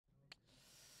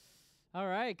All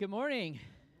right, good morning.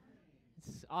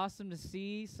 It's awesome to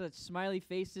see such smiley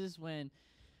faces when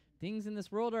things in this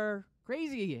world are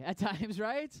crazy at times,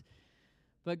 right?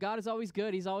 But God is always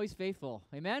good. He's always faithful.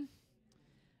 Amen?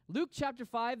 Luke chapter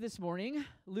 5 this morning,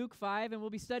 Luke 5, and we'll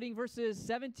be studying verses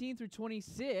 17 through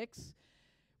 26,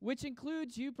 which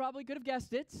includes, you probably could have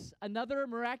guessed it, another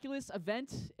miraculous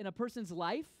event in a person's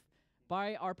life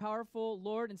by our powerful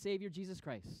Lord and Savior Jesus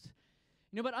Christ.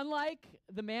 But unlike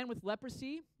the man with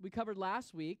leprosy we covered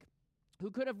last week,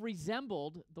 who could have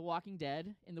resembled the walking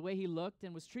dead in the way he looked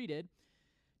and was treated,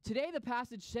 today the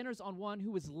passage centers on one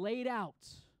who was laid out,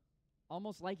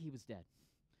 almost like he was dead.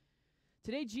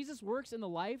 Today, Jesus works in the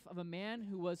life of a man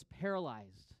who was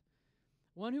paralyzed,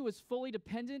 one who was fully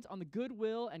dependent on the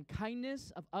goodwill and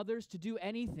kindness of others to do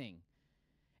anything.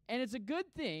 And it's a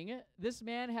good thing this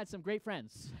man had some great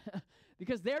friends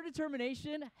because their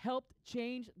determination helped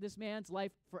change this man's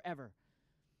life forever.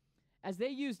 As they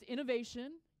used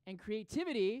innovation and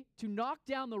creativity to knock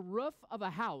down the roof of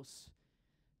a house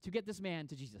to get this man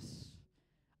to Jesus.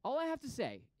 All I have to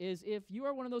say is if you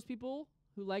are one of those people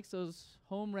who likes those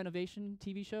home renovation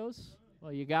TV shows,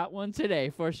 well, you got one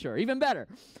today for sure. Even better.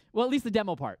 Well, at least the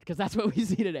demo part, because that's what we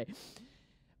see today.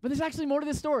 But there's actually more to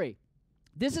this story.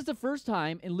 This is the first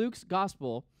time in Luke's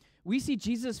gospel we see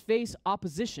Jesus face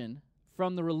opposition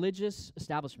from the religious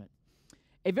establishment.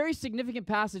 A very significant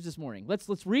passage this morning.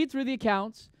 Let's read through the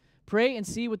accounts, pray, and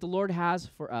see what the Lord has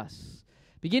for us.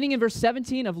 Beginning in verse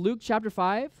 17 of Luke chapter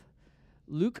 5,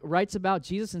 Luke writes about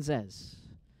Jesus and says,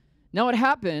 "Now it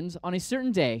happened on a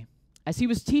certain day, as he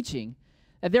was teaching,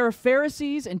 that there were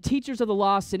Pharisees and teachers of the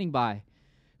law sitting by,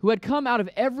 who had come out of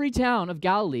every town of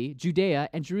Galilee, Judea,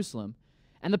 and Jerusalem,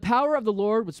 and the power of the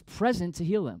Lord was present to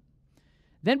heal them.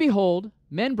 Then behold,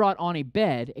 men brought on a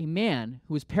bed a man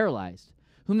who was paralyzed,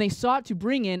 whom they sought to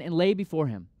bring in and lay before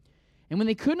him. And when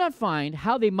they could not find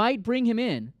how they might bring him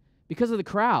in, because of the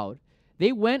crowd,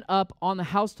 they went up on the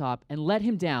housetop and let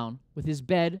him down with his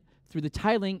bed through the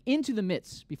tiling into the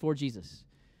midst before Jesus.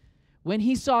 When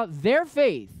he saw their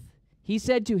faith, he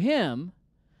said to him,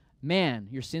 'Man,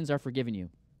 your sins are forgiven you.'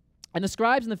 And the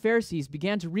scribes and the Pharisees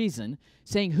began to reason,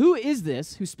 saying, 'Who is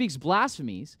this who speaks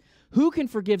blasphemies? Who can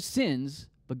forgive sins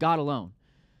but God alone?'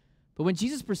 But when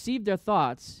Jesus perceived their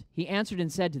thoughts, he answered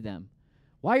and said to them,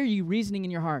 'Why are you reasoning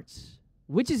in your hearts?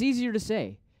 Which is easier to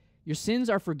say, your sins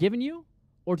are forgiven you,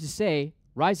 or to say,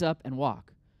 rise up and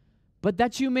walk? But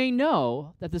that you may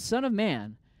know that the Son of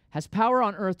Man has power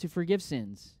on earth to forgive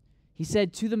sins,' he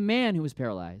said to the man who was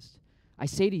paralyzed, 'I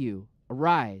say to you,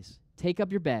 arise, take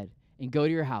up your bed, and go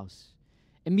to your house.'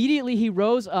 Immediately he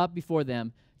rose up before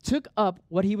them, took up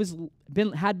what he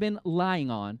had been lying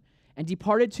on, and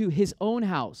departed to his own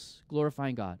house,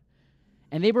 glorifying God.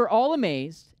 And they were all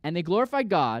amazed, and they glorified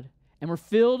God, and were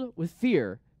filled with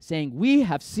fear, saying, 'We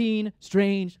have seen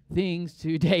strange things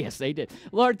today.'" Yes, they did.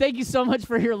 Lord, thank you so much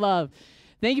for your love.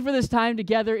 Thank you for this time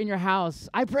together in your house.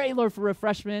 I pray, Lord, for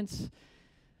refreshments.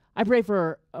 I pray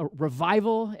for a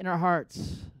revival in our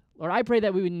hearts. Lord, I pray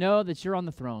that we would know that you're on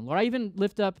the throne. Lord, I even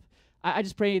lift up, I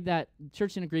just pray that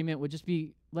church in agreement would just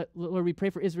be, Lord, we pray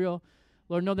for Israel.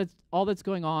 Lord, know that all that's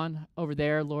going on over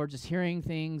there, Lord, just hearing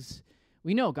things.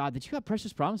 We know, God, that you have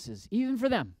precious promises, even for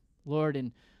them, Lord,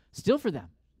 and still for them.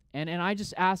 And I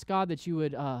just ask, God, that you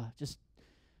would just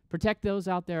protect those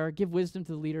out there, give wisdom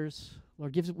to the leaders.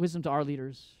 Lord, give wisdom to our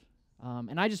leaders.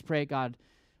 And I just pray, God,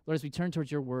 Lord, as we turn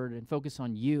towards your word and focus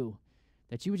on you,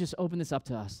 that you would just open this up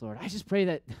to us, Lord. I just pray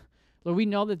that, Lord, we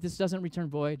know that this doesn't return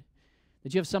void,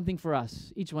 that you have something for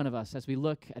us, each one of us, as we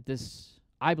look at this,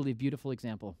 I believe, beautiful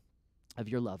example of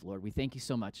your love, Lord. We thank you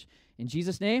so much. In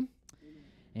Jesus' name,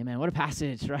 amen. What a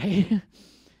passage, right?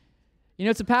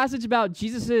 It's a passage about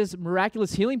Jesus'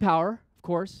 miraculous healing power, of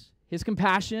course, his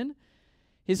compassion,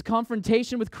 his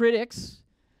confrontation with critics,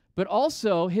 but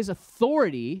also his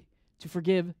authority to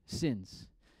forgive sins.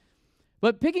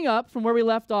 But picking up from where we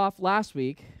left off last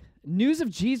week, news of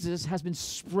Jesus has been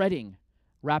spreading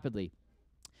rapidly.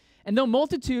 And though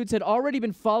multitudes had already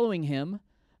been following him,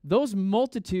 those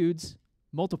multitudes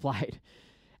multiplied.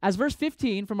 As verse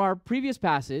 15 from our previous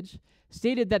passage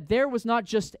stated that there was not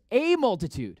just a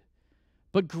multitude,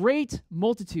 but great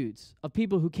multitudes of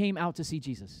people who came out to see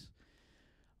Jesus.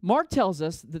 Mark tells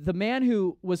us that the man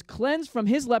who was cleansed from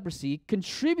his leprosy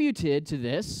contributed to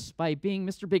this by being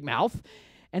Mr. Big Mouth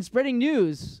and spreading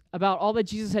news about all that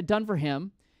Jesus had done for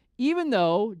him, even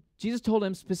though Jesus told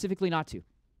him specifically not to.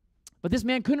 But this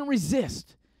man couldn't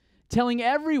resist telling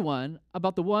everyone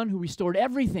about the one who restored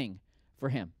everything for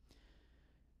him.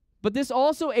 But this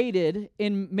also aided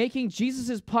in making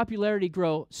Jesus' popularity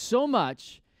grow so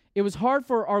much, it was hard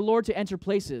for our Lord to enter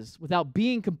places without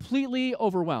being completely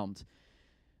overwhelmed.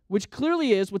 which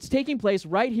clearly is what's taking place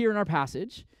right here in our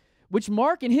passage, which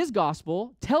Mark in his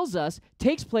gospel tells us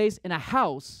takes place in a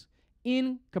house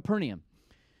in Capernaum.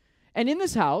 And in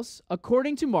this house,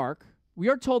 according to Mark, we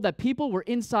are told that people were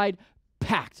inside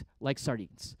packed like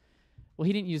sardines. Well,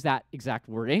 he didn't use that exact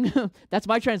wording. That's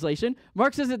my translation.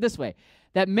 Mark says it this way,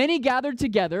 that many gathered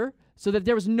together so that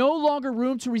there was no longer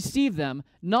room to receive them,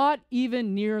 not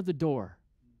even near the door.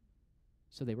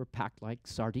 So they were packed like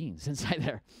sardines inside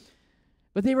there.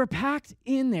 But they were packed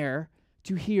in there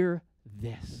to hear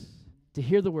this, to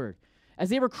hear the word. As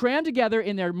they were crammed together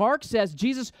in there, Mark says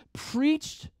Jesus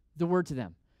preached the word to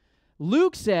them.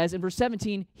 Luke says in verse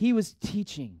 17, he was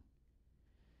teaching.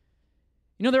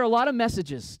 You know, there are a lot of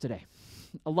messages today,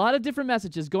 a lot of different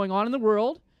messages going on in the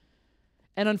world,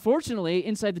 and unfortunately,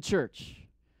 inside the church.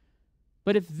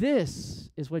 But if this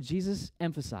is what Jesus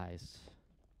emphasized,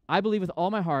 I believe with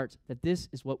all my heart that this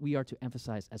is what we are to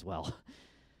emphasize as well.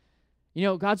 You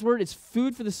know, God's word is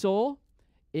food for the soul.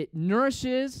 It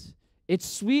nourishes. It's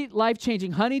sweet,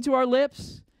 life-changing honey to our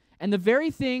lips, and the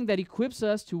very thing that equips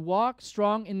us to walk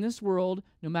strong in this world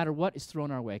no matter what is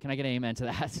thrown our way. Can I get an amen to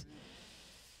that?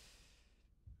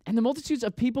 And the multitudes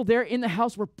of people there in the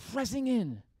house were pressing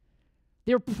in.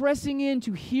 They were pressing in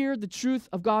to hear the truth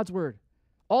of God's word,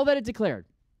 all that it declared.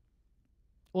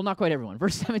 Well, not quite everyone.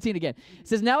 Verse 17 again. It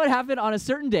says, now it happened on a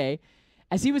certain day,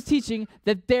 as he was teaching,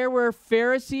 that there were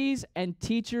Pharisees and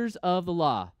teachers of the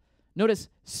law. Notice,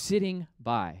 sitting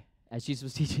by as Jesus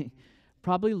was teaching,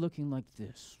 probably looking like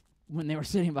this when they were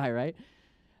sitting by, right?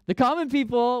 The common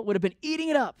people would have been eating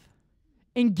it up,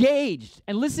 engaged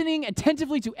and listening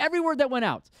attentively to every word that went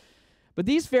out. But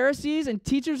these Pharisees and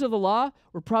teachers of the law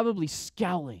were probably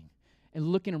scowling and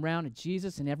looking around at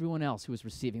Jesus and everyone else who was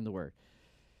receiving the word.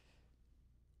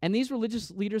 And these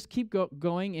religious leaders keep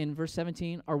going in verse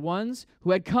 17, are ones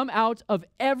who had come out of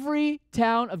every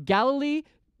town of Galilee,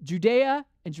 Judea,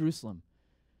 and Jerusalem.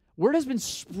 Word has been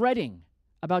spreading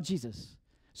about Jesus.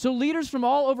 So leaders from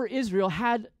all over Israel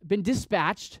had been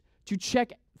dispatched to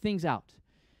check things out,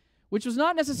 which was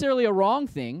not necessarily a wrong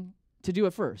thing to do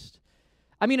at first.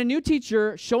 I mean, a new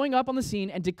teacher showing up on the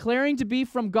scene and declaring to be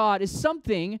from God is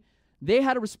something they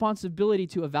had a responsibility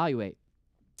to evaluate.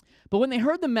 But when they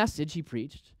heard the message he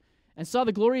preached and saw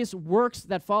the glorious works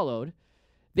that followed,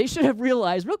 they should have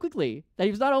realized real quickly that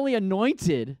he was not only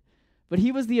anointed, but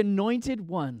he was the anointed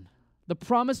one, the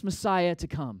promised Messiah to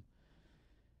come.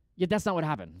 Yet that's not what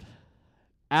happened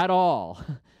at all.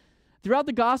 Throughout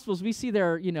the Gospels, we see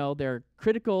their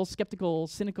critical, skeptical,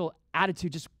 cynical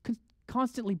attitude just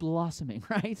constantly blossoming,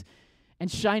 right? And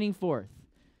shining forth.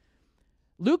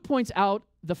 Luke points out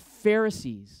the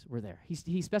Pharisees were there.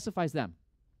 He specifies them.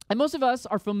 And most of us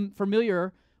are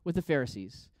familiar with the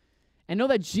Pharisees and know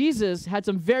that Jesus had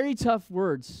some very tough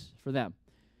words for them.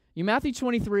 Matthew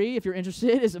 23, if you're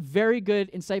interested, is a very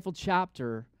good, insightful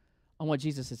chapter on what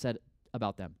Jesus had said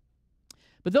about them.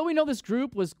 But though we know this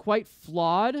group was quite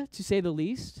flawed, to say the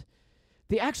least,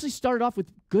 they actually started off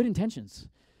with good intentions.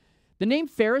 The name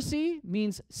Pharisee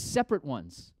means separate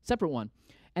one,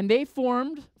 and they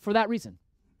formed for that reason.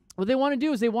 What they want to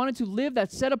do is they wanted to live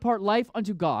that set-apart life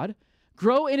unto God,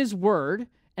 grow in his word,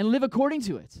 and live according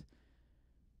to it.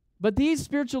 But these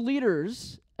spiritual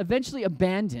leaders eventually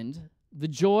abandoned the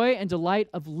joy and delight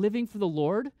of living for the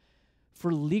Lord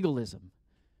for legalism.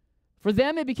 For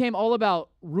them, it became all about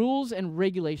rules and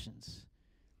regulations.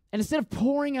 And instead of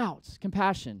pouring out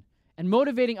compassion and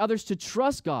motivating others to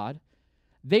trust God,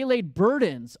 they laid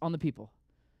burdens on the people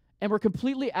and were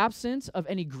completely absent of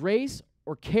any grace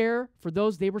or care for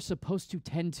those they were supposed to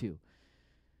tend to.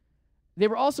 They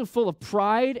were also full of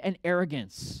pride and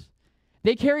arrogance.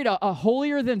 They carried a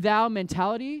holier-than-thou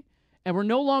mentality and were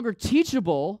no longer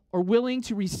teachable or willing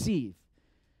to receive,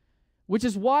 which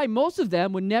is why most of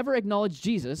them would never acknowledge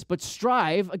Jesus but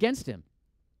strive against him.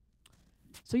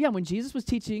 So yeah, when Jesus was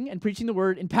teaching and preaching the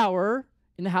word in power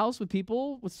in the house with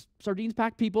people, with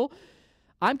sardines-packed people,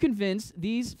 I'm convinced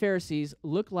these Pharisees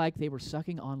looked like they were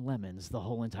sucking on lemons the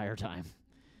whole entire time.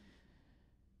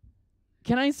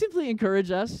 Can I simply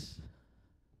encourage us?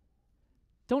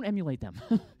 Don't emulate them.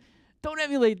 Don't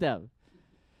emulate them.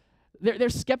 Their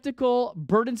skeptical,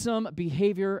 burdensome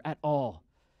behavior at all.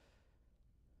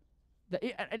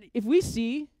 If we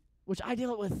see, which I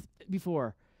dealt with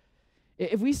before,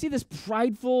 if we see this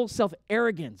prideful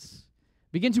self-arrogance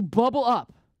begin to bubble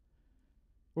up,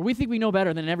 where we think we know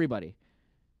better than everybody,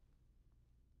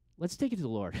 let's take it to the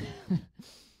Lord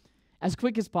as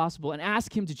quick as possible and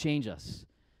ask him to change us.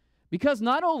 Because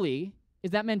not only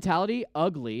is that mentality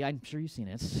ugly, I'm sure you've seen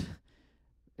it,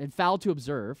 and foul to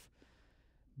observe,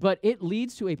 but it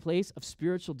leads to a place of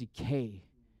spiritual decay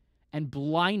and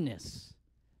blindness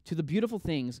to the beautiful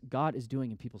things God is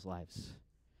doing in people's lives,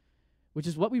 which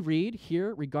is what we read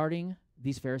here regarding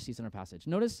these Pharisees in our passage.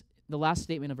 Notice the last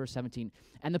statement of verse 17.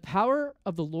 And the power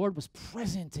of the Lord was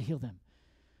present to heal them.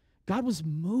 God was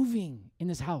moving in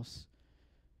this house.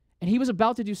 And he was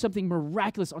about to do something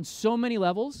miraculous on so many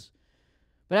levels.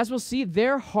 But as we'll see,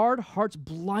 their hard hearts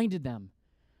blinded them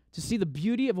to see the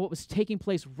beauty of what was taking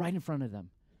place right in front of them.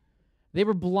 They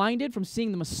were blinded from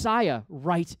seeing the Messiah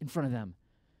right in front of them.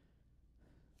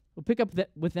 We'll pick up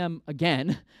with them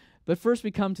again, but first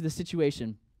we come to the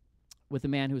situation with the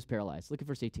man who was paralyzed. Look at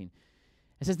verse 18.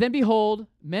 It says, Then behold,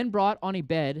 men brought on a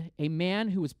bed a man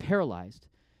who was paralyzed,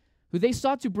 who they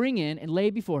sought to bring in and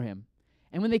lay before him.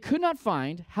 And when they could not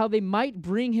find how they might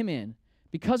bring him in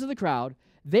because of the crowd,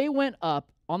 they went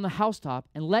up on the housetop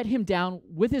and let him down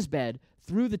with his bed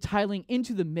through the tiling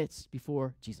into the midst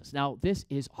before Jesus. Now, this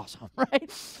is awesome,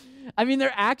 right? I mean,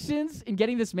 their actions in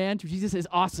getting this man to Jesus is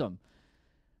awesome.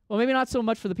 Well, maybe not so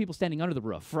much for the people standing under the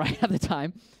roof, right, at the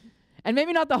time. And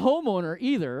maybe not the homeowner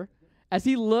either, as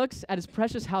he looks at his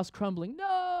precious house crumbling.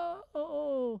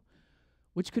 No!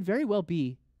 Which could very well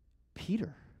be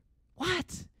Peter.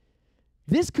 What?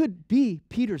 This could be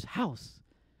Peter's house.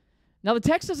 Now, the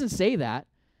text doesn't say that,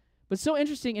 but so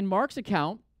interesting, in Mark's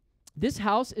account, this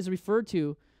house is referred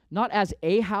to not as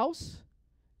a house,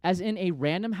 as in a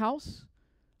random house,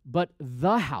 but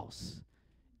the house.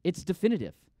 It's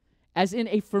definitive, as in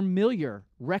a familiar,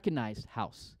 recognized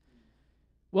house.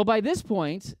 Well, by this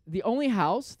point, the only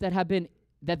house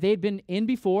that they'd been in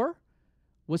before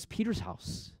was Peter's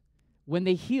house, when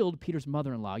they healed Peter's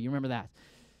mother-in-law. You remember that?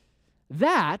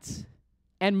 That,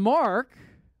 and Mark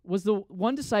was the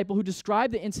one disciple who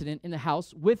described the incident in the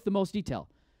house with the most detail.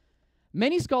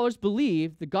 Many scholars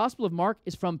believe the Gospel of Mark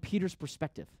is from Peter's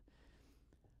perspective.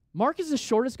 Mark is the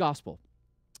shortest gospel.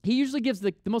 He usually gives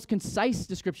the most concise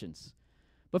descriptions.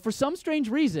 But for some strange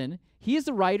reason, he is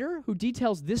the writer who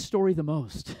details this story the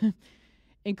most,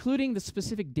 including the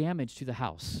specific damage to the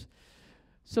house.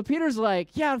 So Peter's like,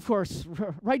 yeah, of course,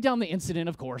 write down the incident,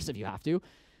 of course, if you have to.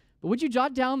 But would you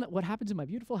jot down what happens in my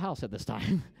beautiful house at this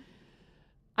time?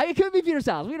 It could be Peter's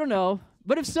house. We don't know.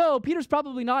 But if so, Peter's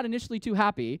probably not initially too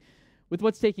happy with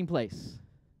what's taking place.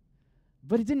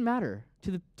 But it didn't matter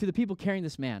to the people carrying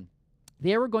this man.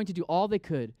 They were going to do all they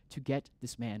could to get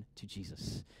this man to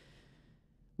Jesus.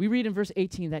 We read in verse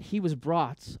 18 that he was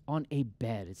brought on a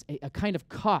bed. It's a kind of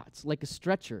cot, like a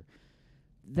stretcher,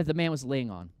 that the man was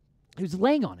laying on. He was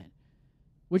laying on it,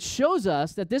 which shows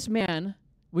us that this man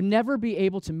would never be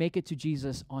able to make it to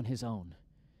Jesus on his own.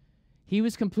 He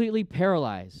was completely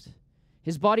paralyzed.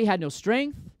 His body had no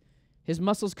strength. His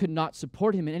muscles could not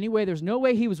support him in any way. There's no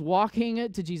way he was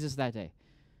walking to Jesus that day.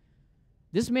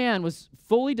 This man was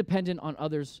fully dependent on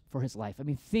others for his life. I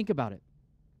mean, think about it.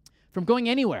 From going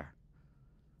anywhere,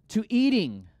 to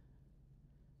eating,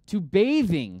 to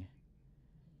bathing,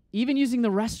 even using the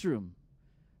restroom,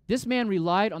 this man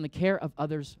relied on the care of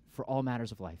others for all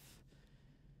matters of life.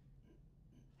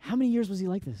 How many years was he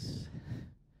like this?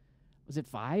 Was it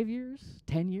 5 years,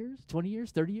 10 years, 20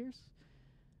 years, 30 years?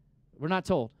 We're not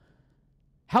told.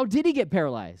 How did he get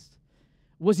paralyzed?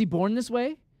 Was he born this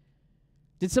way?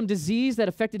 Did some disease that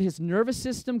affected his nervous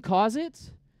system cause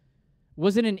it?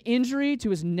 Was it an injury to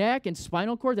his neck and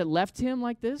spinal cord that left him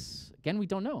like this? Again, we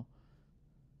don't know.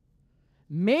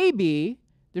 Maybe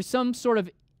there's some sort of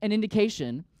an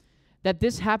indication that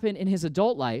this happened in his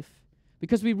adult life,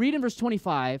 because we read in verse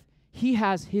 25, he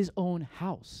has his own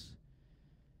house.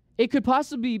 It could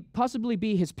possibly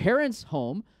be his parents'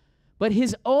 home, but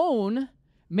his own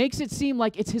makes it seem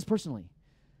like it's his personally,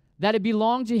 that it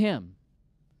belonged to him.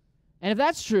 And if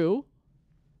that's true,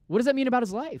 what does that mean about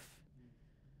his life?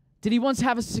 Did he once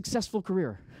have a successful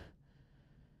career?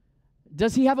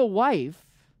 Does he have a wife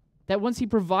that once he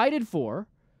provided for,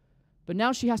 but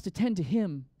now she has to tend to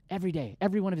him every day,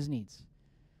 every one of his needs?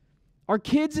 Are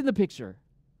kids in the picture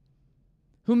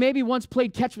who maybe once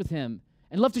played catch with him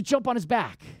and loved to jump on his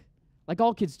back, like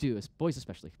all kids do, boys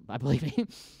especially, I believe.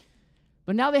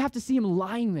 But now they have to see him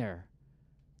lying there,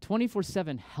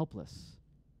 24/7, helpless.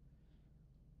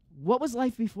 What was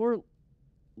life before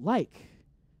like?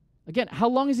 Again, how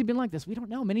long has he been like this? We don't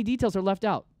know. Many details are left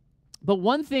out. But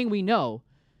one thing we know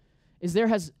is there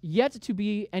has yet to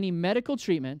be any medical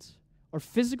treatment or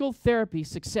physical therapy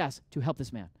success to help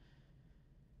this man,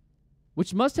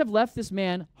 which must have left this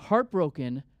man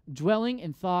heartbroken, dwelling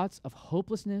in thoughts of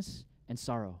hopelessness and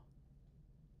sorrow.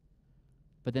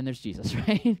 But then there's Jesus,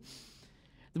 right?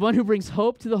 The one who brings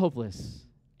hope to the hopeless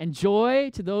and joy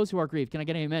to those who are grieved. Can I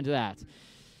get an amen to that?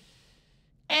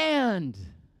 And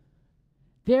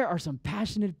there are some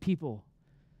passionate people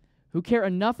who care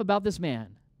enough about this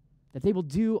man that they will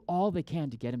do all they can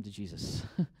to get him to Jesus.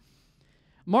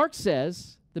 Mark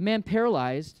says the man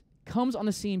paralyzed comes on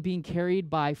the scene being carried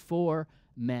by 4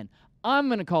 men. I'm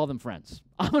going to call them friends.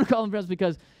 I'm going to call them friends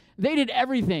because they did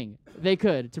everything they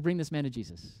could to bring this man to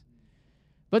Jesus.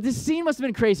 But this scene must have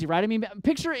been crazy, right? I mean,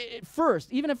 picture it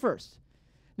first, even at first.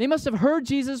 They must have heard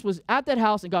Jesus was at that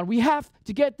house and gone, we have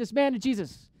to get this man to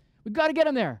Jesus. We've got to get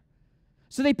him there.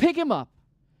 So they pick him up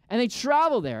and they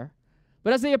travel there.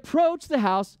 But as they approach the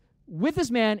house with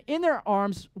this man in their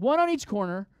arms, one on each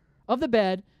corner of the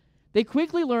bed, they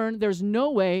quickly learn there's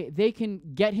no way they can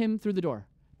get him through the door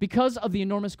because of the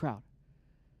enormous crowd.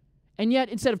 And yet,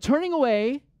 instead of turning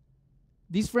away,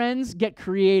 these friends get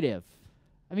creative.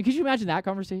 I mean, could you imagine that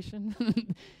conversation?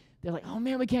 They're like, oh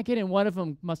man, we can't get in. One of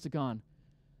them must have gone,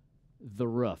 the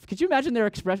roof. Could you imagine their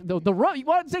expression? The roof. You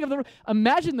want to take up the roof?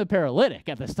 Imagine the paralytic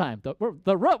at this time. The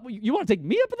roof. You want to take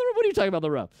me up in the roof? What are you talking about,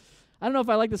 the roof? I don't know if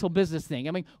I like this whole business thing.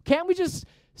 I mean, can't we just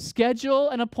schedule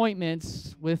an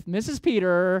appointment with Mrs.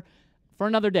 Peter for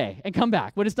another day and come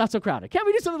back when it's not so crowded? Can't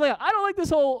we do something like that? I don't like this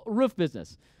whole roof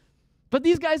business. But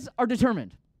these guys are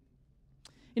determined.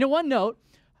 You know, one note,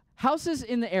 houses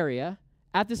in the area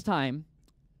at this time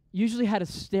usually had a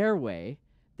stairway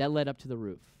that led up to the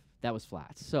roof that was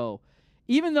flat. So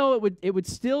even though it would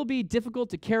still be difficult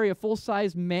to carry a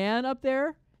full-size man up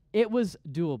there, it was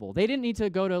doable. They didn't need to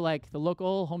go to like the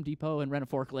local Home Depot and rent a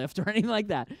forklift or anything like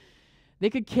that. They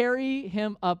could carry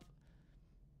him up.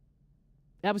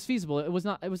 That was feasible. It was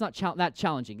not that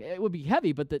challenging. It would be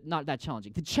heavy, but not that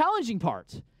challenging. The challenging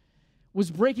part was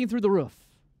breaking through the roof.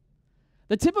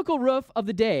 The typical roof of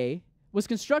the day was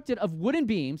constructed of wooden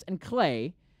beams and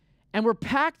clay and were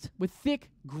packed with thick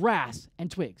grass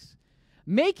and twigs,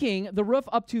 making the roof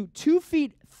up to 2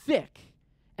 feet thick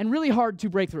and really hard to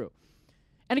break through.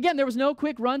 And again, there was no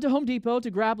quick run to Home Depot to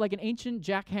grab like an ancient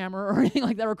jackhammer or anything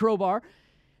like that or crowbar.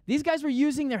 These guys were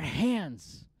using their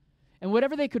hands and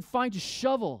whatever they could find to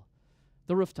shovel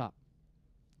the rooftop,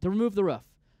 to remove the roof.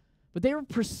 But they were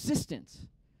persistent.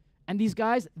 And these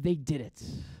guys, they did it.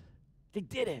 They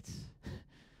did it.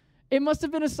 It must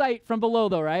have been a sight from below,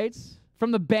 though, right?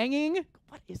 From the banging,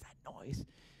 what is that noise?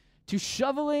 To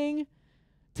shoveling,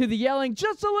 to the yelling,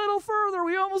 just a little further,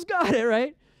 we almost got it,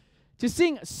 right? To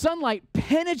seeing sunlight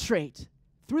penetrate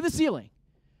through the ceiling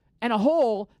and a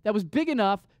hole that was big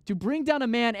enough to bring down a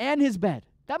man and his bed.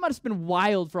 That must have been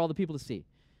wild for all the people to see.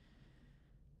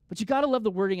 But you got to love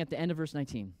the wording at the end of verse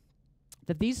 19,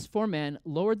 that these 4 men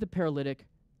lowered the paralytic,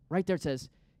 right there it says,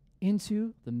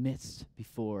 into the midst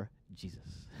before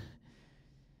Jesus.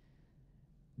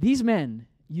 These men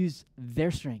used their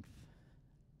strength.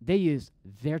 They used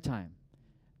their time.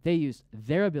 They used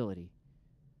their ability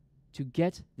to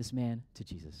get this man to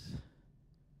Jesus.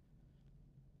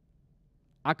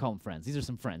 I call them friends. These are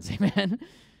some friends, amen?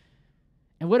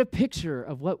 And what a picture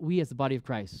of what we as the body of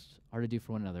Christ are to do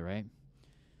for one another, right?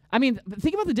 I mean,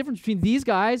 think about the difference between these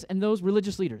guys and those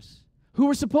religious leaders who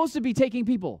were supposed to be taking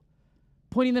people,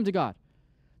 pointing them to God.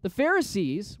 The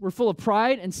Pharisees were full of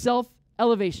pride and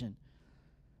self-elevation.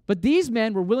 But these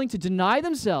men were willing to deny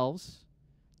themselves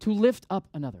to lift up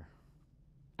another.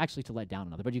 Actually, to let down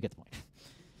another, but you get the point.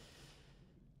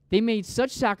 They made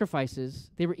such sacrifices,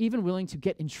 they were even willing to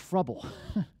get in trouble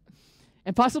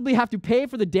and possibly have to pay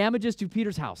for the damages to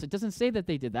Peter's house. It doesn't say that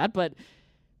they did that, but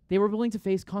they were willing to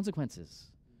face consequences.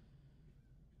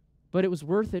 But it was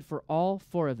worth it for all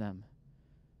 4 of them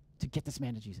to get this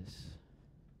man to Jesus,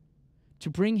 to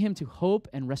bring him to hope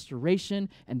and restoration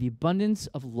and the abundance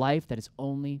of life that is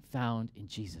only found in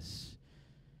Jesus.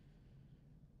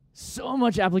 So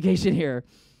much application here.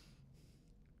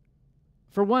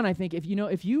 For one, I think if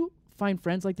you find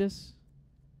friends like this,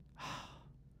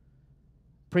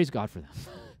 praise God for them.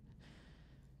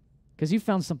 Because you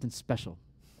found something special.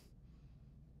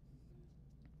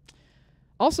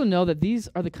 Also know that these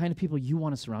are the kind of people you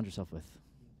want to surround yourself with.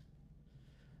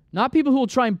 Not people who will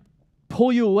try and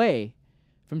pull you away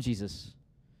from Jesus,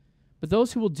 but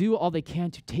those who will do all they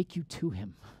can to take you to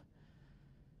him.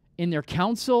 In their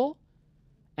counsel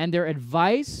and their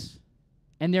advice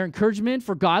and their encouragement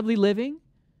for godly living,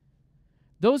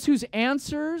 those whose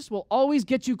answers will always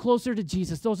get you closer to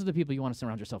Jesus, those are the people you want to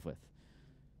surround yourself with.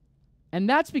 And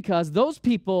that's because those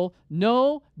people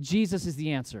know Jesus is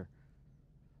the answer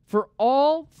for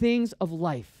all things of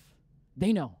life.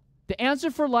 They know. The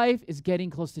answer for life is getting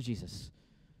close to Jesus.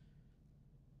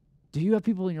 Do you have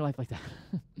people in your life like that?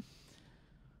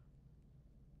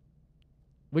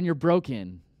 When you're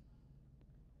broken,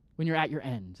 when you're at your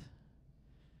end,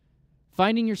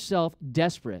 finding yourself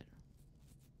desperate,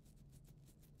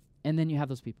 and then you have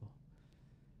those people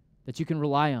that you can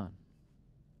rely on,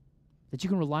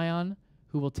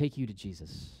 who will take you to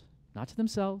Jesus. not to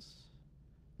themselves,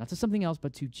 not to something else,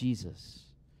 but to Jesus.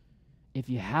 If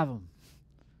you have them,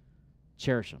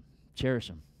 cherish them. Cherish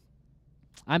them.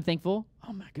 I'm thankful.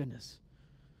 Oh, my goodness.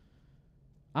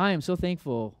 I am so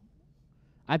thankful.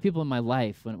 I have people in my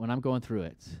life when I'm going through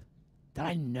it that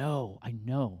I know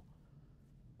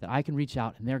that I can reach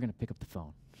out and they're going to pick up the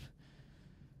phone.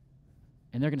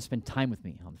 And they're going to spend time with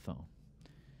me on the phone.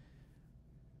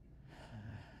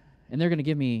 And they're going to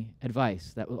give me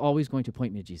advice that was always going to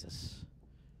point me to Jesus.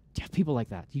 Do you have people like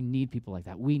that? You need people like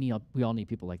that. We all need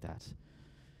people like that.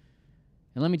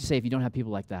 And let me just say, if you don't have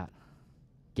people like that,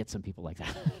 get some people like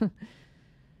that.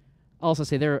 I'll also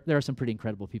say there are some pretty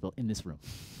incredible people in this room.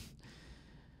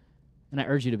 And I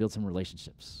urge you to build some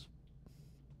relationships.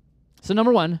 So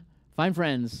number one, find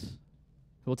friends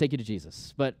who will take you to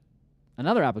Jesus. But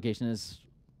another application is,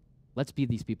 let's be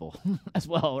these people as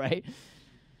well, right?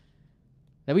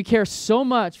 That we care so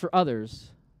much for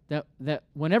others that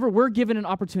whenever we're given an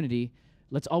opportunity,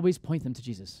 let's always point them to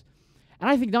Jesus. And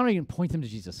I think not only point them to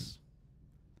Jesus,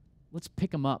 let's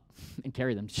pick them up and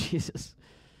carry them to Jesus.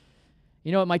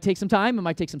 You know, it might take some time. It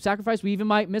might take some sacrifice. We even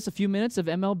might miss a few minutes of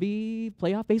MLB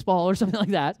playoff baseball or something like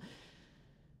that.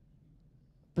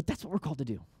 But that's what we're called to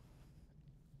do.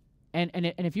 And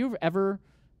if you've ever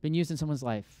been used in someone's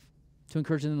life to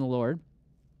encourage them in the Lord,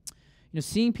 you know,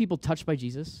 seeing people touched by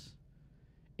Jesus,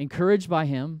 encouraged by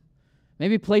him,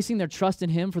 maybe placing their trust in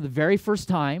him for the very first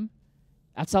time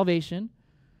at salvation,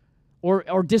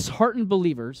 or disheartened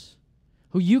believers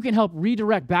who you can help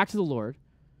redirect back to the Lord,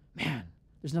 man,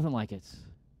 there's nothing like it.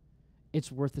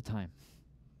 It's worth the time.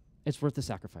 It's worth the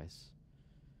sacrifice.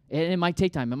 It might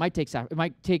take time. It might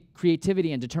take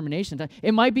creativity and determination.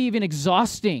 It might be even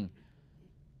exhausting.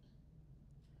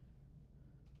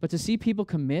 But to see people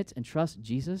commit and trust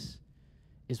Jesus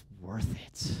is worth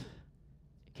it.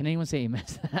 Can anyone say amen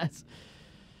to that?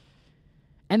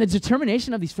 And the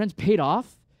determination of these friends paid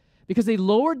off because they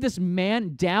lowered this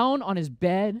man down on his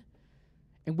bed,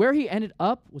 and where he ended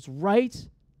up was right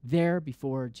there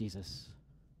before Jesus.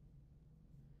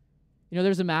 You know,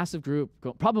 there's a massive group,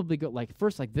 probably go like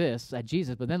first like this at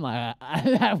Jesus, but then like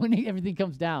when everything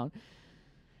comes down.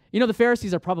 You know, the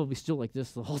Pharisees are probably still like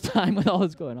this the whole time with all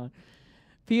this going on.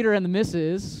 Peter and the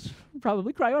missus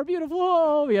probably cry, "Our beautiful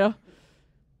home," you know.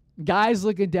 Guys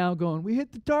looking down going, "We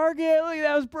hit the target. Look,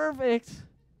 that was perfect."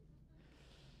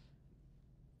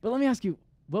 But let me ask you,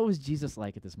 what was Jesus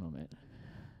like at this moment?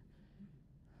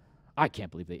 I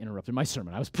can't believe they interrupted my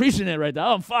sermon. I was preaching it right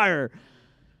now. On fire.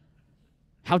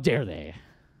 How dare they?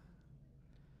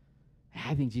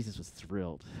 I think Jesus was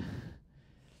thrilled.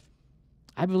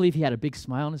 I believe he had a big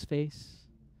smile on his face.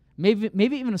 Maybe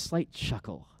even a slight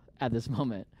chuckle at this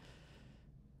moment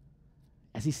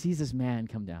as he sees this man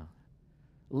come down,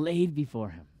 laid before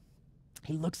him.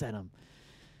 He looks at him.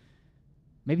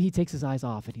 Maybe he takes his eyes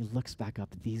off and he looks back up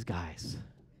at these guys.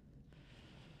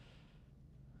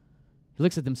 He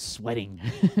looks at them sweating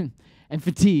and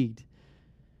fatigued,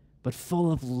 but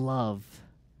full of love.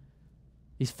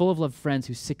 These full of love friends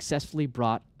who successfully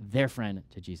brought their friend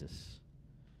to Jesus,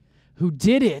 who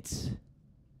did it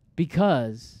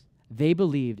because they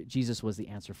believed Jesus was the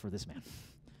answer for this man.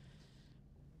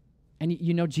 And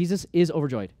you know, Jesus is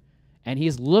overjoyed. And he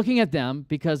is looking at them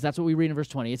because that's what we read in verse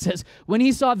 20. It says, when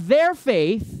he saw their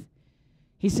faith,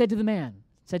 he said to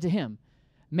him,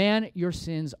 "Man, your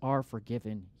sins are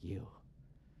forgiven you."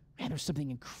 Man, there's something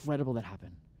incredible that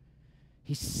happened.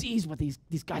 He sees what these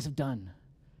guys have done.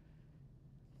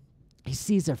 He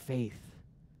sees their faith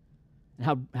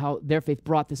and how their faith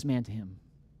brought this man to him.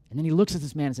 And then he looks at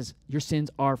this man and says, "Your sins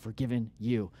are forgiven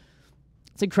you."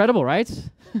 It's incredible, right?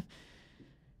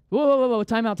 Whoa,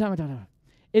 time out.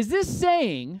 Is this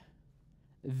saying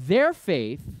their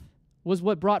faith was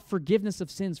what brought forgiveness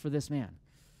of sins for this man?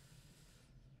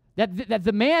 That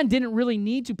the man didn't really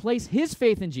need to place his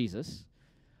faith in Jesus,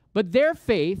 but their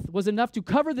faith was enough to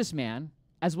cover this man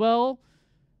as well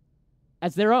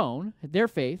as their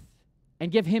faith,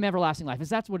 and give him everlasting life. Is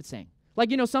that what it's saying?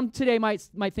 Like, you know, some today might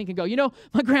think and go, you know,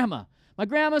 my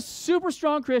grandma's super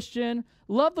strong Christian,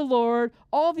 loved the Lord.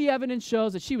 All the evidence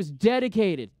shows that she was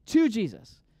dedicated to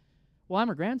Jesus. Well, I'm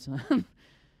her grandson.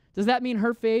 Does that mean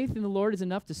her faith in the Lord is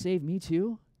enough to save me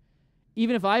too?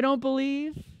 Even if I don't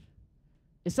believe?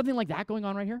 Is something like that going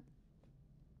on right here?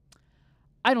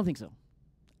 I don't think so.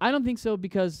 I don't think so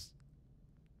because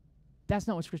that's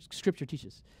not what Scripture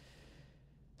teaches.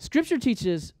 Scripture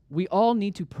teaches we all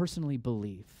need to personally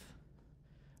believe.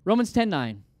 Romans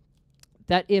 10:9,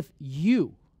 that if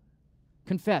you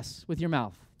confess with your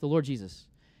mouth the Lord Jesus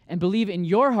and believe in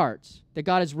your heart that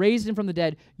God has raised him from the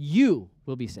dead, you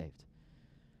will be saved.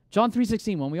 John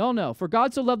 3:16, one we all know. For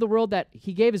God so loved the world that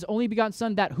he gave his only begotten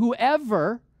Son, that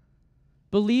whoever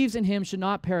believes in him should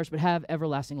not perish but have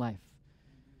everlasting life.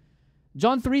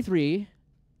 John 3:3,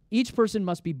 each person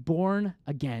must be born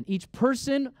again. Each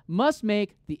person must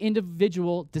make the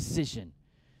individual decision.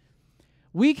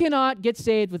 We cannot get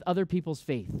saved with other people's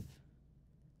faith.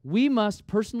 We must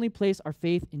personally place our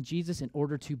faith in Jesus in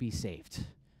order to be saved.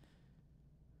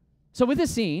 So with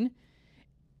this scene,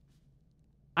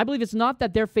 I believe it's not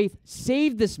that their faith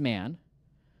saved this man,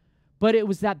 but it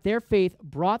was that their faith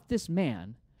brought this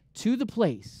man to the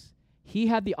place he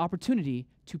had the opportunity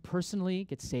to personally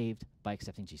get saved by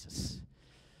accepting Jesus.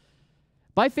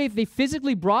 By faith, they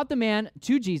physically brought the man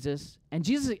to Jesus, and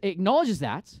Jesus acknowledges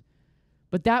that,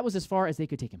 but that was as far as they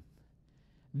could take him.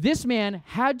 This man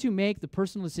had to make the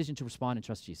personal decision to respond and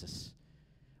trust Jesus,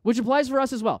 which applies for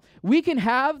us as well. We can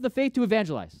have the faith to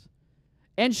evangelize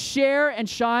and share and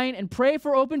shine and pray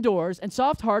for open doors and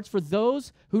soft hearts for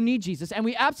those who need Jesus, and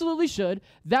we absolutely should.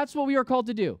 That's what we are called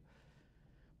to do.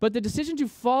 But the decision to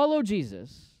follow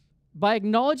Jesus by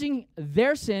acknowledging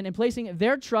their sin and placing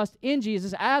their trust in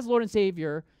Jesus as Lord and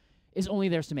Savior is only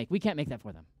theirs to make. We can't make that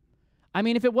for them. I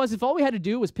mean, if all we had to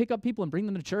do was pick up people and bring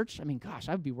them to church, I mean, gosh,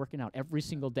 I would be working out every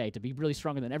single day to be really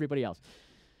stronger than everybody else.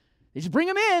 They just bring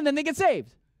them in, then they get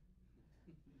saved.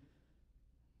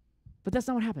 But that's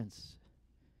not what happens.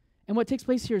 And what takes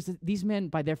place here is that these men,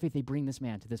 by their faith, they bring this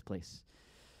man to this place.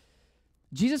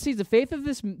 Jesus sees the faith of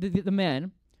the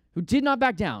men who did not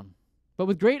back down, but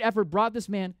with great effort brought this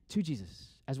man to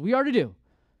Jesus, as we are to do.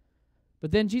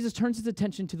 But then Jesus turns his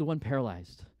attention to the one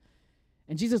paralyzed.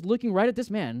 And Jesus, looking right at this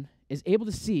man, is able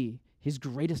to see his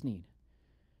greatest need,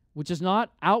 which is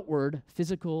not outward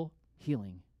physical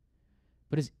healing,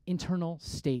 but his internal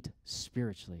state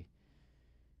spiritually.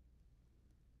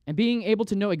 And being able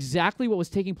to know exactly what was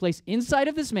taking place inside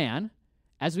of this man,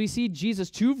 as we see Jesus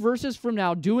 2 verses from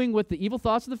now doing with the evil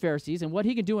thoughts of the Pharisees and what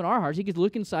he can do in our hearts, he can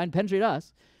look inside and penetrate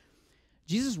us.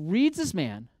 Jesus reads this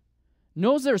man,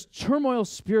 knows there's turmoil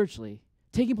spiritually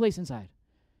taking place inside,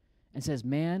 and says,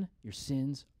 man, your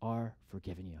sins are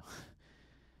forgiven you.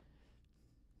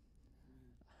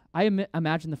 I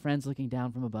imagine the friends looking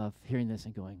down from above, hearing this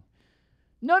and going,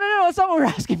 no, that's not what we're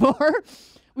asking for.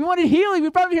 We wanted healing. We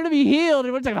brought him here to be healed.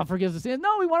 And we're talking about forgiveness of sins.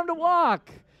 No, we want him to walk.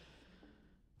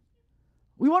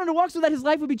 We want him to walk so that his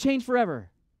life would be changed forever.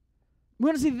 We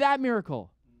want to see that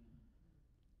miracle.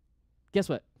 Guess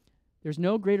what? There's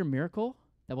no greater miracle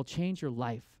that will change your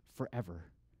life forever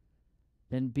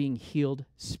than being healed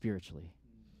spiritually.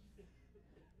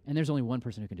 And there's only one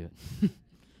person who can do it.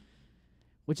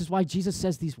 Which is why Jesus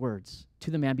says these words to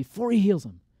the man before he heals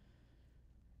him.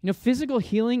 You know, physical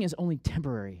healing is only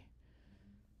temporary.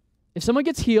 If someone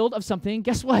gets healed of something,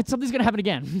 guess what? Something's going to happen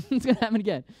again. It's going to happen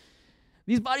again.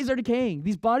 These bodies are decaying.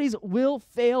 These bodies will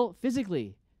fail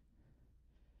physically.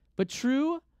 But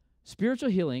true spiritual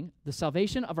healing, the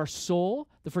salvation of our soul,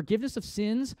 the forgiveness of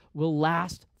sins, will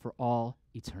last for all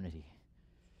eternity.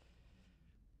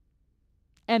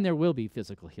 And there will be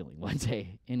physical healing one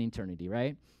day in eternity,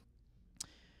 right?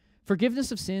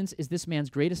 Forgiveness of sins is this man's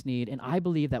greatest need, and I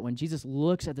believe that when Jesus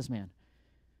looks at this man,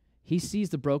 he sees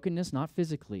the brokenness not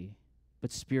physically,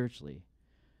 but spiritually.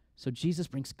 So Jesus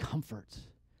brings comfort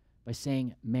by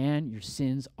saying, man, your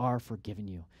sins are forgiven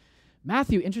you.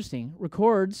 Matthew, interesting,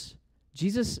 records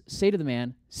Jesus say to the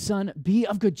man, son, be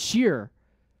of good cheer.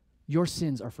 Your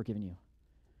sins are forgiven you.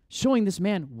 Showing this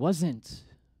man wasn't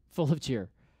full of cheer.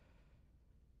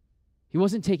 He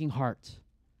wasn't taking heart,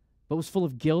 but was full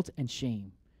of guilt and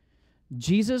shame.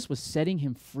 Jesus was setting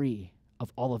him free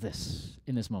of all of this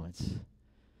in this moment.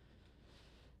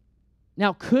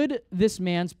 Now, could this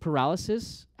man's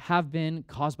paralysis have been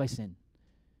caused by sin?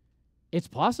 It's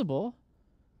possible,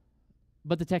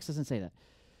 but the text doesn't say that.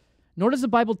 Nor does the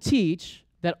Bible teach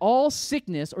that all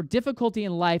sickness or difficulty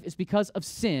in life is because of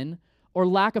sin or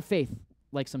lack of faith,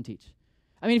 like some teach.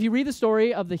 I mean, if you read the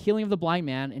story of the healing of the blind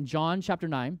man in John chapter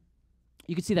 9,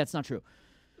 you can see that's not true.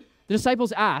 The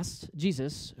disciples asked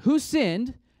Jesus, who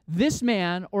sinned, this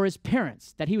man or his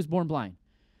parents, that he was born blind?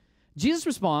 Jesus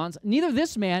responds, neither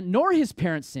this man nor his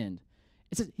parents sinned.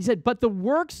 He said, but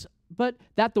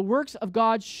that the works of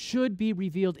God should be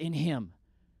revealed in him.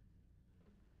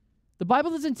 The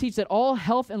Bible doesn't teach that all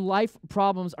health and life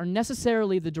problems are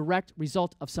necessarily the direct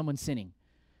result of someone sinning.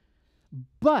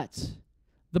 But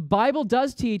the Bible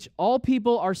does teach all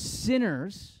people are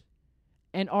sinners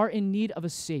and are in need of a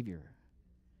Savior.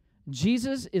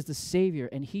 Jesus is the Savior,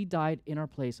 and he died in our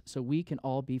place so we can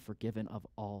all be forgiven of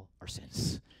all our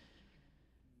sins.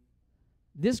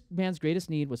 This man's greatest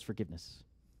need was forgiveness.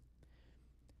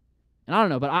 And I don't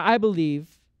know, but I believe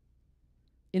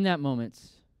in that moment,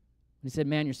 he said,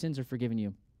 man, your sins are forgiven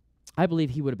you, I believe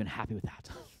he would have been happy with that.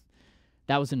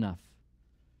 That was enough.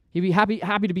 He'd be happy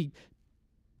to be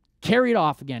carried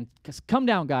off again. Because come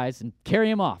down, guys, and carry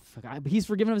him off. He's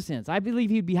forgiven of his sins. I believe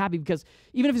he'd be happy because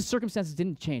even if his circumstances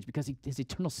didn't change, because his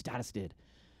eternal status did.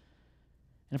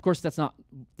 And of course, that's not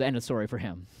the end of the story for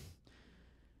him.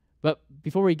 But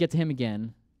before we get to him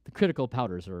again, the critical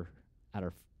pouters are at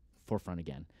our forefront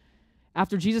again.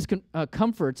 After Jesus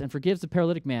comforts and forgives the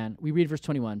paralytic man, we read verse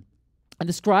 21. And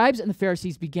the scribes and the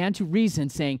Pharisees began to reason,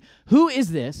 saying, who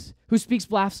is this who speaks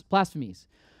blasphemies?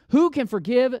 Who can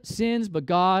forgive sins but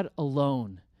God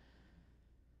alone?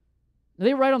 Now,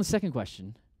 they were right on the second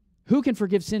question. Who can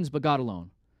forgive sins but God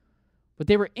alone? But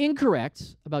they were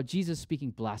incorrect about Jesus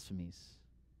speaking blasphemies.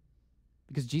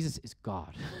 Because Jesus is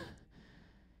God.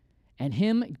 And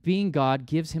him being God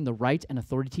gives him the right and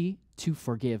authority to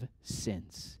forgive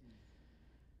sins.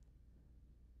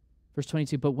 Verse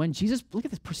 22, but when Jesus, look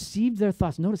at this, perceived their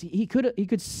thoughts. Notice he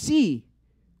could see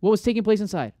what was taking place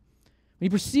inside. When he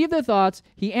perceived their thoughts,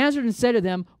 he answered and said to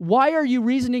them, why are you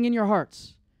reasoning in your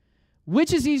hearts?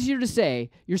 Which is easier to say,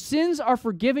 your sins are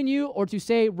forgiven you, or to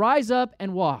say, rise up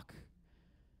and walk?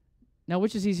 Now,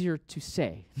 which is easier to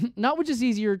say? Not which is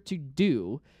easier to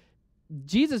do.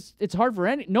 Jesus, it's hard for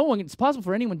it's possible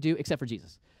for anyone to do except for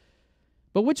Jesus.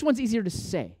 But which one's easier to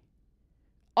say?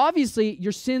 Obviously,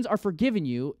 your sins are forgiven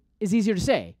you is easier to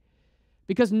say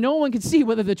because no one can see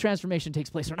whether the transformation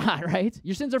takes place or not, right?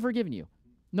 Your sins are forgiven you.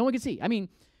 No one can see. I mean,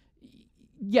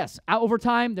 yes, over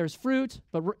time there's fruit,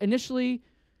 but initially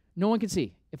no one can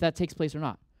see if that takes place or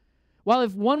not. While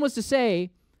if one was to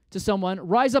say to someone,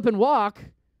 rise up and walk,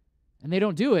 and they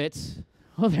don't do it,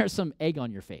 well, there's some egg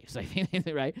on your face, I think,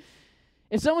 right?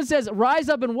 If someone says, rise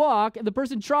up and walk, and the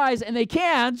person tries and they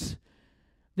can't,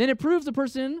 then it proves the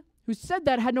person who said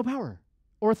that had no power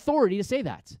or authority to say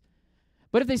that.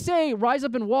 But if they say, rise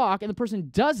up and walk, and the person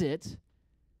does it,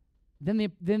 then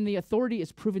the authority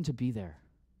is proven to be there.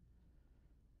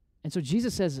 And so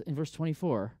Jesus says in verse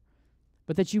 24,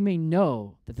 but that you may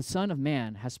know that the Son of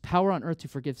Man has power on earth to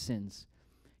forgive sins.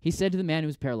 He said to the man who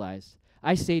was paralyzed,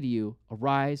 I say to you,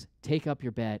 arise, take up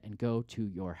your bed, and go to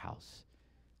your house.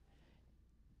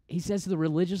 He says to the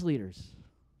religious leaders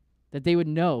that they would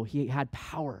know he had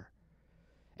power.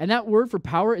 And that word for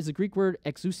power is the Greek word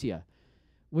exousia,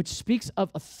 which speaks of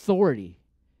authority.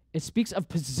 It speaks of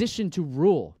position to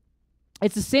rule.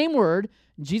 It's the same word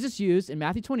Jesus used in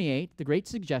Matthew 28, the Great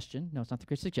Suggestion. No, it's not the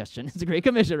Great Suggestion. It's the Great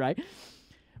Commission, right?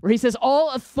 Where he says,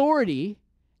 all authority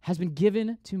has been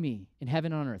given to me in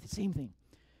heaven and on earth. The same thing.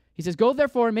 He says, go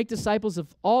therefore and make disciples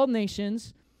of all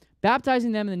nations,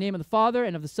 baptizing them in the name of the Father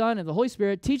and of the Son and of the Holy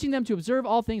Spirit, teaching them to observe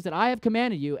all things that I have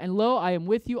commanded you. And lo, I am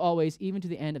with you always, even to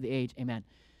the end of the age. Amen.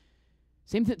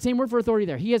 Same word for authority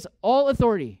there. He has all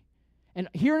authority. And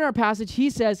here in our passage, he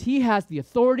says he has the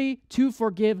authority to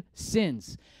forgive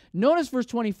sins. Notice verse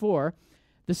 24,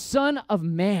 the Son of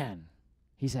Man,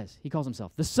 he says. He calls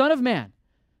himself the Son of Man.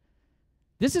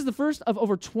 This is the first of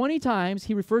over 20 times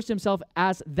he refers to himself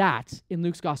as that in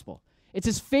Luke's gospel. It's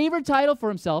his favorite title for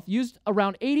himself, used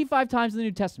around 85 times in the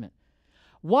New Testament.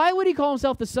 Why would he call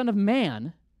himself the Son of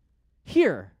Man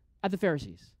here at the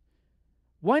Pharisees?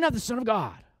 Why not the Son of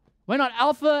God? Why not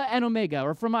Alpha and Omega,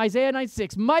 or from Isaiah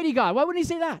 9:6, mighty God? Why wouldn't he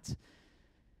say that?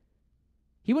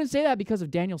 He wouldn't say that because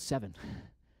of Daniel 7,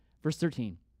 verse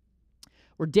 13,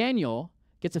 where Daniel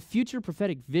gets a future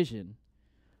prophetic vision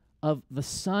of the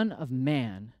Son of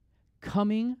Man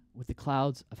coming with the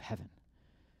clouds of heaven.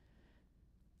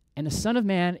 And the Son of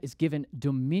Man is given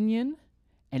dominion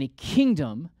and a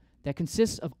kingdom that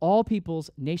consists of all peoples,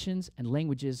 nations, and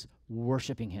languages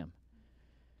worshiping him.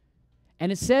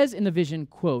 And it says in the vision,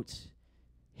 quote,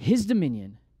 his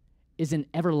dominion is an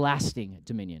everlasting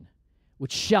dominion,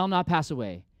 which shall not pass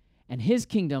away, and his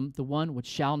kingdom, the one which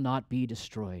shall not be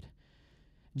destroyed.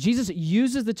 Jesus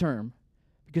uses the term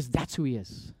because that's who he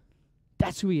is.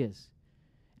 That's who he is.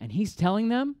 And he's telling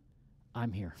them,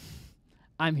 I'm here.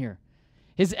 I'm here.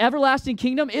 His everlasting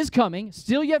kingdom is coming,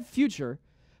 still yet future,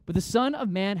 but the Son of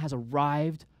Man has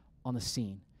arrived on the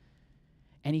scene.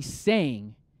 And he's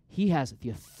saying he has the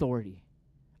authority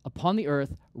upon the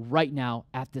earth right now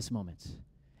at this moment.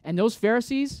 And those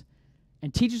Pharisees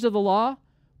and teachers of the law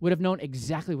would have known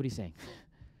exactly what he's saying.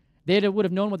 They would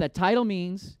have known what that title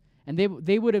means, and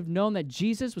they would have known that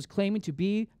Jesus was claiming to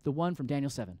be the one from Daniel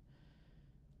 7.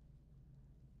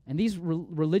 And these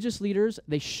religious leaders,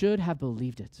 they should have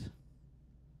believed it.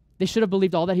 They should have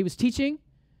believed all that he was teaching.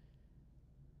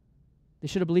 They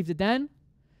should have believed it then.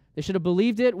 They should have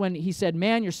believed it when he said,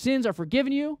 man, your sins are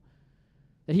forgiven you,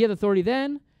 that he had authority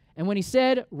then. And when he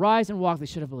said, rise and walk, they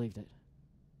should have believed it.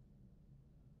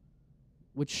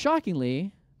 Which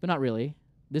shockingly, but not really.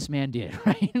 This man did,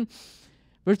 right?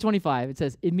 Verse 25, it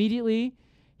says, immediately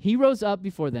he rose up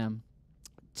before them,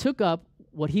 took up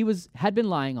what had been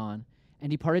lying on,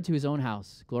 and departed to his own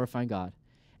house, glorifying God.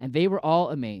 And they were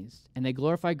all amazed, and they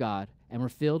glorified God, and were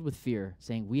filled with fear,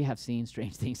 saying, we have seen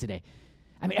strange things today.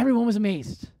 I mean, everyone was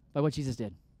amazed by what Jesus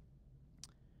did.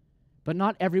 But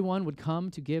not everyone would come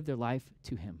to give their life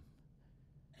to him,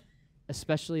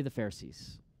 especially the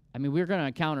Pharisees. I mean, we're going to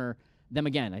encounter them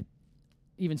again,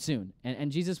 even soon.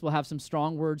 And Jesus will have some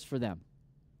strong words for them.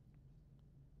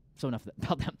 So enough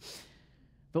about them.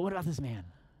 But what about this man?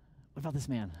 What about this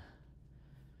man?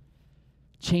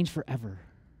 Change forever.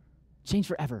 Change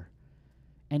forever.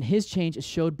 And his change is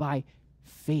showed by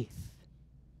faith.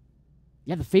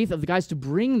 Yeah, the faith of the guys to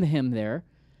bring him there,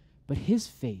 but his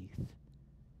faith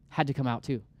had to come out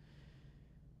too.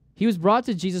 He was brought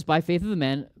to Jesus by faith of the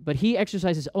men, but he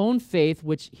exercised his own faith,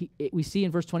 which we see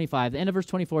in verse 25. The end of verse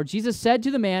 24, Jesus said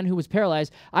to the man who was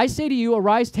paralyzed, I say to you,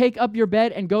 arise, take up your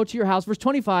bed, and go to your house. Verse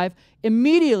 25,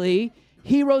 immediately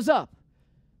he rose up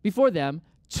before them,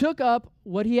 took up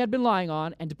what he had been lying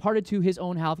on, and departed to his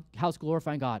own house,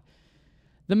 glorifying God.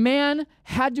 The man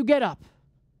had to get up.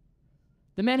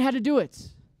 The man had to do it.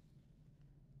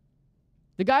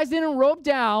 The guys didn't rope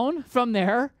down from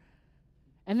there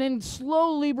and then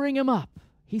slowly bring him up.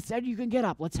 He said, you can get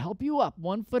up. Let's help you up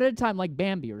 1 foot at a time, like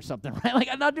Bambi or something, right? Like,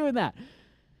 I'm not doing that.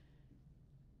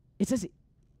 It says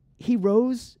he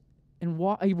rose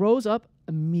he rose up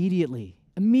immediately.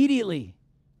 Immediately.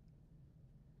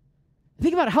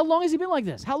 Think about it. How long has he been like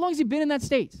this? How long has he been in that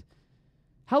state?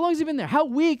 How long has he been there? How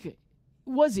weak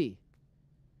was he?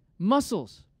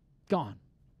 Muscles, gone.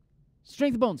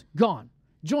 Strength of bones, gone.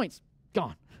 Joints,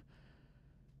 gone.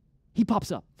 He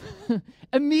pops up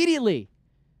immediately.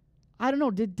 I don't know.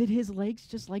 Did his legs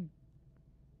just like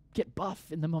get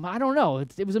buff in the moment? I don't know.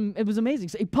 It was amazing.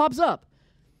 So he pops up,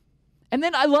 and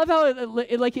then I love how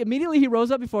like immediately he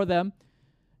rose up before them,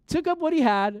 took up what he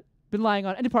had been lying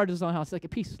on, and departed to his own house. Like a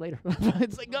piece later.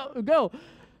 It's like go.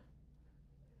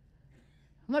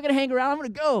 I'm not gonna hang around. I'm gonna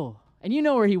go. And you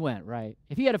know where he went, right?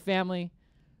 If he had a family,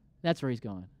 that's where he's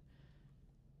going.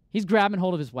 He's grabbing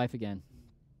hold of his wife again.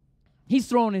 He's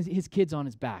throwing his kids on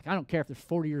his back. I don't care if they're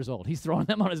 40 years old. He's throwing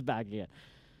them on his back again.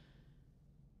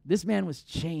 This man was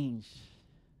changed.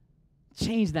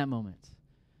 Changed that moment.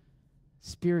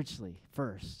 Spiritually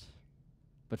first,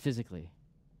 but physically.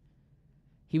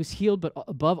 He was healed, but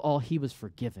above all, he was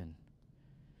forgiven.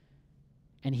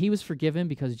 And he was forgiven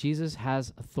because Jesus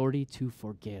has authority to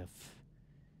forgive.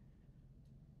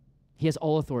 He has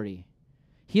all authority.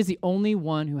 He is the only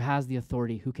one who has the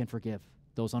authority who can forgive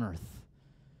those on earth.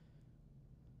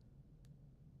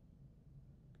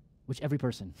 Which every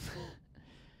person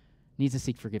needs to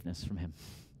seek forgiveness from him.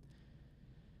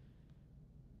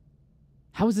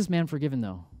 How was this man forgiven,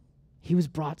 though? He was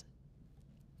brought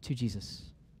to Jesus.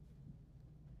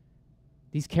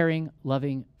 These caring,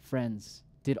 loving friends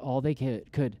did all they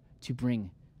could to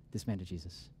bring this man to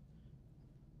Jesus.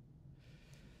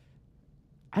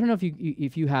 I don't know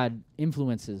if you had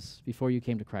influences before you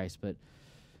came to Christ, but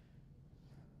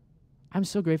I'm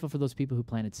so grateful for those people who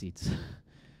planted seeds.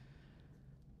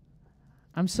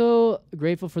 I'm so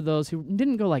grateful for those who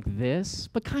didn't go like this,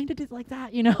 but kind of did like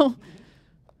that, you know?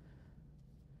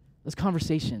 Those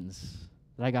conversations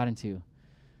that I got into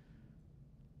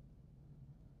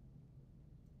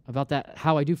about that,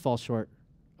 how I do fall short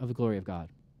of the glory of God,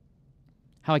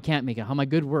 how I can't make it, how my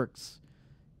good works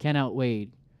can't outweigh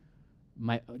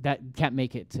that can't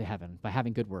make it to heaven by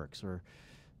having good works, or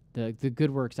the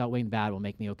good works outweighing the bad will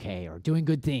make me okay, or doing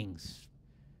good things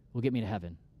will get me to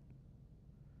heaven.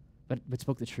 But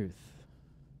spoke the truth.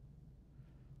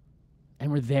 And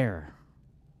were there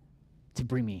to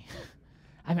bring me.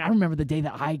 I mean, I remember the day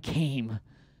that I came,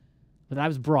 that I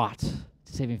was brought to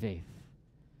saving faith.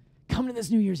 Come to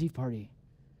this New Year's Eve party.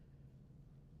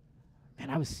 Man,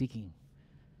 I was seeking.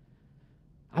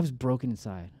 I was broken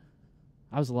inside.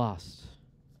 I was lost.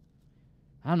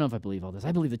 I don't know if I believe all this.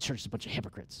 I believe the church is a bunch of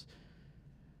hypocrites.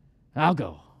 I'll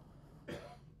go.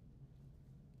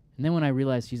 And then when I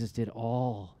realized Jesus did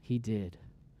all he did,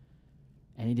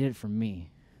 and he did it for me,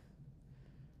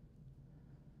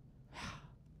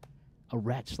 a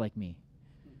wretch like me,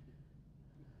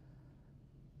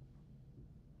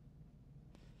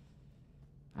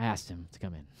 I asked him to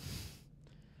come in.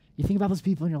 You think about those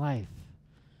people in your life.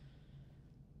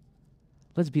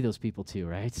 Let's be those people too,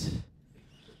 right?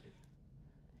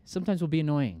 Sometimes we'll be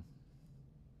annoying.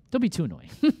 Don't be too annoying.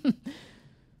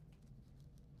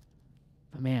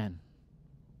 But man,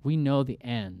 we know the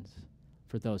end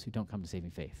for those who don't come to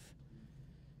saving faith.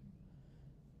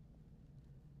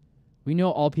 We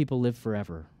know all people live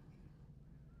forever.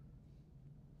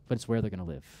 but it's where they're going to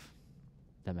live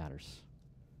that matters.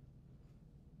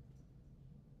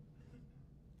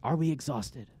 Are we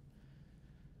exhausted?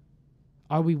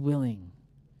 Are we willing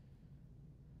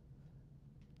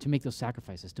to make those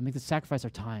sacrifices, to sacrifice our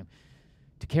time,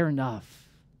 to care enough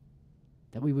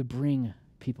that we would bring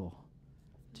people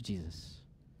to Jesus?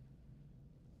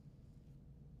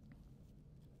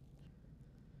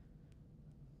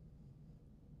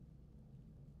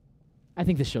 I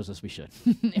think this shows us we should.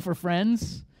 If we're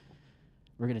friends,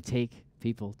 we're going to take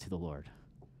people to the Lord.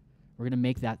 We're going to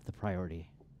make that the priority.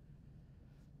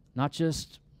 Not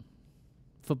just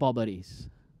football buddies.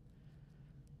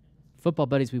 Football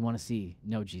buddies we want to see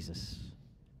know Jesus.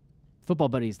 Football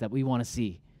buddies that we want to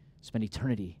see spend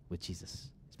eternity with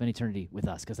Jesus. Spend eternity with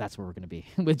us, because that's where we're going to be,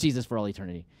 with Jesus for all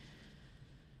eternity.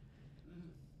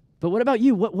 But what about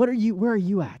you? What are you? Where are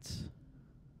you at?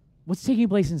 What's taking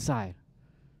place inside?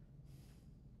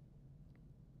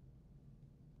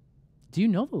 Do you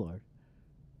know the Lord?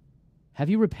 Have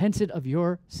you repented of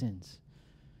your sins?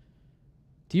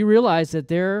 Do you realize that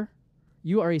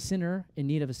you are a sinner in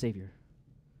need of a Savior?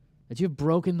 That you have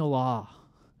broken the law?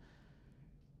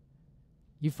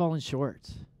 You've fallen short.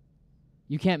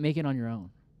 You can't make it on your own.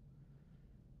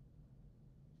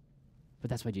 But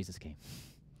that's why Jesus came.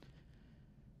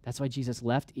 That's why Jesus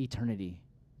left eternity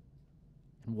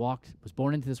and was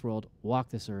born into this world,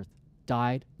 walked this earth,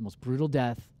 died the most brutal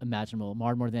death imaginable,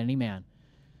 marred more than any man,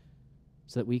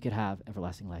 so that we could have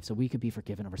everlasting life, so we could be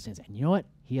forgiven of our sins. And you know what?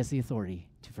 He has the authority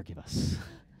to forgive us.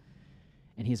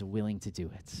 And he is willing to do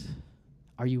it.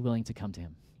 Are you willing to come to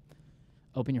him?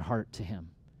 Open your heart to him.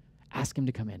 Ask him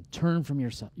to come in. Turn from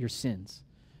your sins.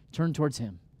 Turn towards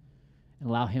him and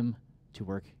allow him to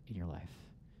work in your life.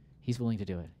 He's willing to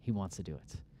do it. He wants to do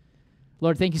it.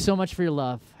 Lord, thank you so much for your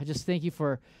love. I just thank you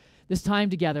for this time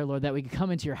together, Lord, that we can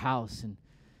come into your house, and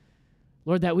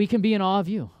Lord, that we can be in awe of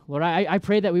you. Lord, I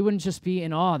pray that we wouldn't just be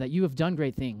in awe that you have done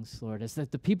great things, Lord, as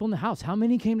that the people in the house, how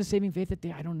many came to saving faith that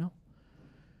day? I don't know.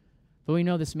 But we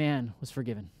know this man was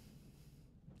forgiven.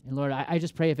 And Lord, I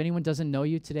just pray if anyone doesn't know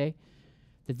you today,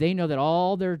 that they know that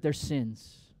all their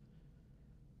sins,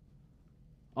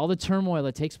 all the turmoil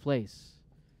that takes place,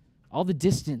 all the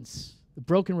distance, the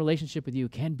broken relationship with you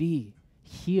can be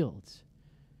healed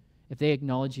if they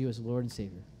acknowledge you as Lord and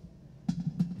Savior,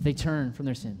 if they turn from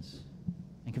their sins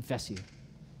and confess you.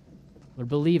 Lord,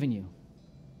 believe in you.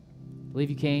 Believe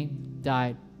you came,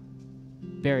 died,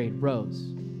 buried, rose,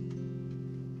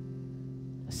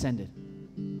 ascended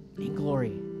in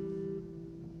glory.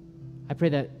 I pray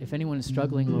that if anyone is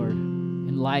struggling, Lord,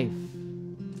 in life,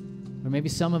 or maybe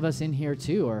some of us in here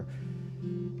too, or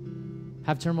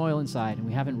have turmoil inside and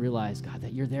we haven't realized, God,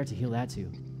 that you're there to heal that too.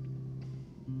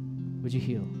 Would you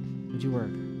heal? Would you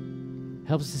work?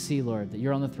 Help us to see, Lord, that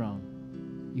you're on the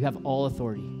throne. You have all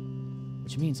authority,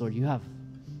 which means, Lord, you have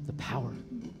the power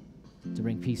to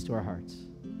bring peace to our hearts.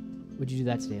 Would you do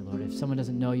that today, Lord? If someone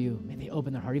doesn't know you, may they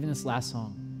open their heart, even this last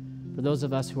song. For those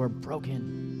of us who are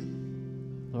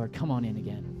broken, Lord, come on in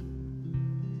again.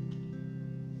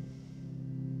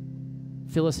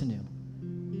 Fill us anew.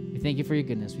 We thank you for your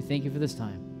goodness. We thank you for this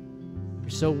time.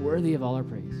 You're so worthy of all our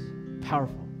praise.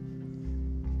 Powerful.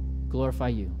 Glorify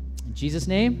you. In Jesus'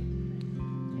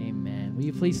 name, amen. Will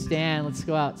you please stand? Let's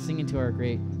go out singing to our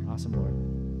great, awesome Lord.